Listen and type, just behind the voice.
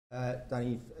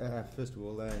Danny, first of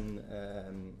all then,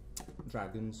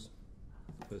 Dragons,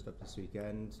 first up this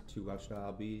weekend, 2 Welsh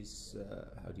derbies.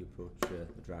 How do you approach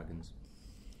the Dragons?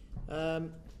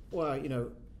 Well, you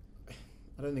know,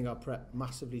 I don't think our prep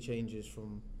massively changes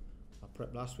from our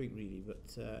prep last week really,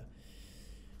 but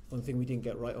one thing we didn't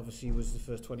get right obviously was the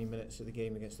first 20 minutes of the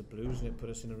game against the Blues, and it put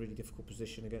us in a really difficult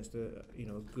position against a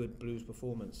good Blues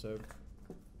performance. So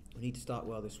we need to start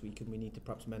well this week, and we need to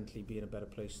perhaps mentally be in a better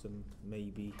place than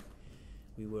maybe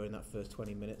we were in that first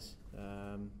 20 minutes.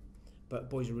 But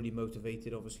boys are really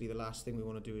motivated. Obviously the last thing we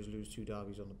want to do is lose 2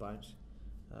 derbies on the bounce.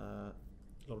 A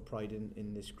lot of pride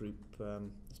in this group,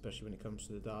 especially when it comes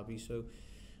to the derby. So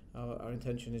our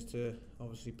intention is to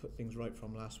obviously put things right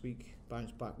from last week,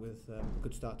 bounce back with a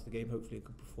good start to the game, hopefully a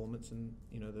good performance, and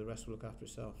the rest will look after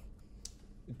itself.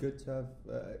 Good to have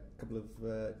a couple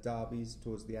of derbies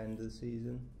towards the end of the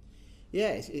season.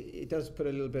 Yeah, it does put a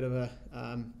little bit of a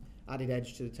added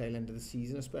edge to the tail end of the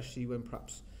season, especially when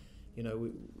perhaps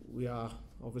we are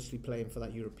obviously playing for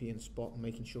that European spot and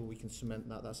making sure we can cement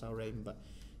that's our aim. But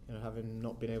having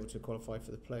not been able to qualify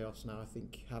for the playoffs now, I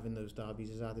think having those derbies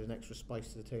has added an extra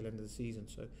spice to the tail end of the season,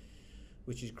 so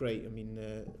which is great. I mean,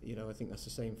 I think that's the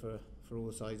same for all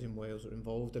the sides in Wales that are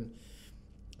involved, and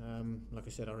like I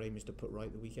said, our aim is to put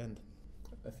right the weekend.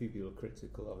 A few people are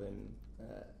critical of him,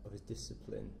 of his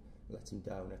discipline, let him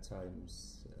down at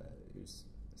times, it was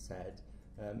said.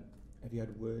 Have you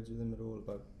had words with him at all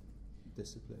about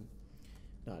discipline?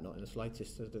 No, not in the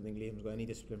slightest. I don't think Liam's got any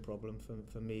discipline problem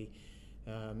for me.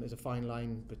 There's a fine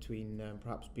line between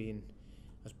perhaps being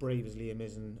as brave as Liam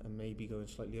is and maybe going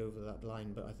slightly over that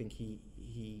line, but I think he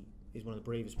is one of the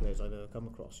bravest players I've ever come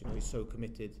across. He's so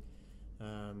committed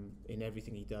in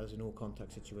everything he does, in all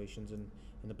contact situations, and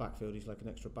in the backfield he's like an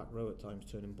extra back row at times,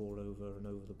 turning ball over and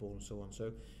over the ball and so on.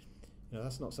 So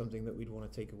that's not something that we'd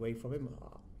want to take away from him.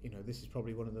 This is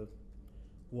probably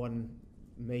one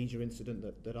major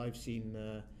incident that I've seen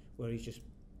where he's just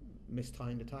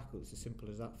mistimed a tackle. It's as simple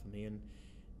as that for me, and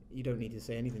you don't need to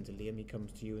say anything to Liam. He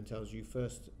comes to you and tells you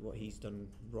first what he's done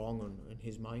wrong in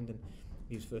his mind, and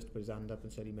he was first to put his hand up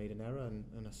and said he made an error, and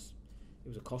it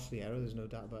was a costly error, there's no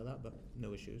doubt about that, but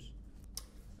no issues.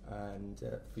 And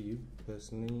for you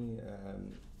personally,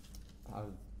 how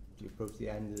do you approach the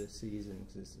end of the season?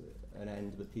 Because it's an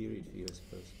end of a period for you, I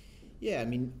suppose. Yeah, I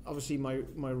mean, obviously my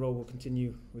role will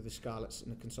continue with the Scarlets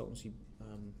in a consultancy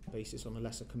basis on a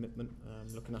lesser commitment,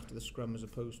 looking after the scrum as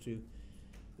opposed to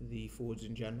the forwards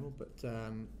in general. But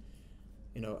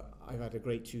I've had a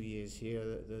great 2 years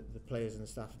here. The players and the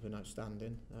staff have been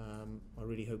outstanding. I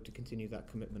really hope to continue that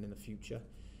commitment in the future.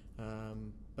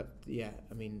 But yeah,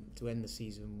 I mean, to end the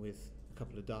season with a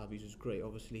couple of derbies was great.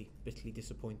 Obviously, bitterly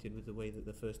disappointed with the way that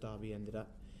the first derby ended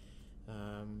up.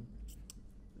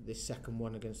 This second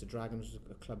one against the Dragons,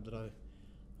 a club that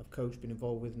I've coached, been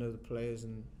involved with, know the players,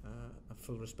 and have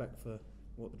full respect for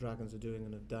what the Dragons are doing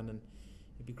and have done. And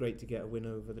it'd be great to get a win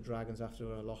over the Dragons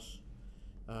after a loss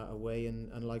away,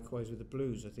 and likewise with the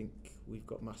Blues. I think we've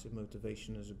got massive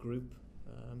motivation as a group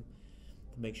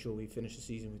to make sure we finish the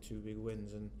season with 2 big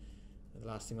wins, and the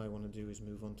last thing I want to do is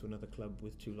move on to another club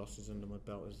with 2 losses under my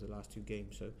belt as the last 2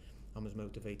 games. So I'm as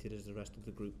motivated as the rest of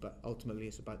the group, but ultimately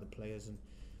it's about the players, and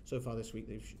so far this week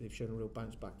they've shown a real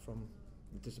bounce back from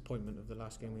the disappointment of the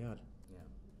last game we had.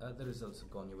 Yeah, the results have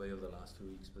gone your way over the last 2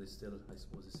 weeks, but I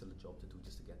suppose it's still a job to do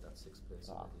just to get that 6th place.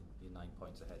 You're 9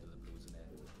 points ahead of the Blues in there.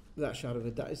 That shadow of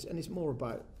a doubt, and it's more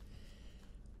about,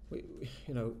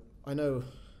 I know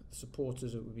the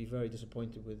supporters would be very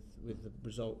disappointed with the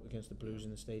result against the Blues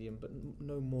in the stadium, but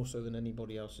no more so than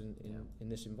anybody else in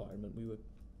this environment. We were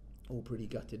all pretty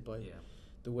gutted by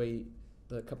the way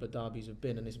the couple of derbies have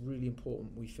been, and it's really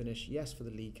important we finish, yes, for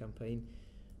the league campaign,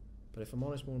 but if I'm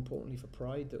honest, more importantly for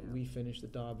pride, that we finish the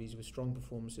derbies with strong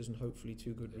performances and hopefully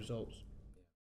 2 good results.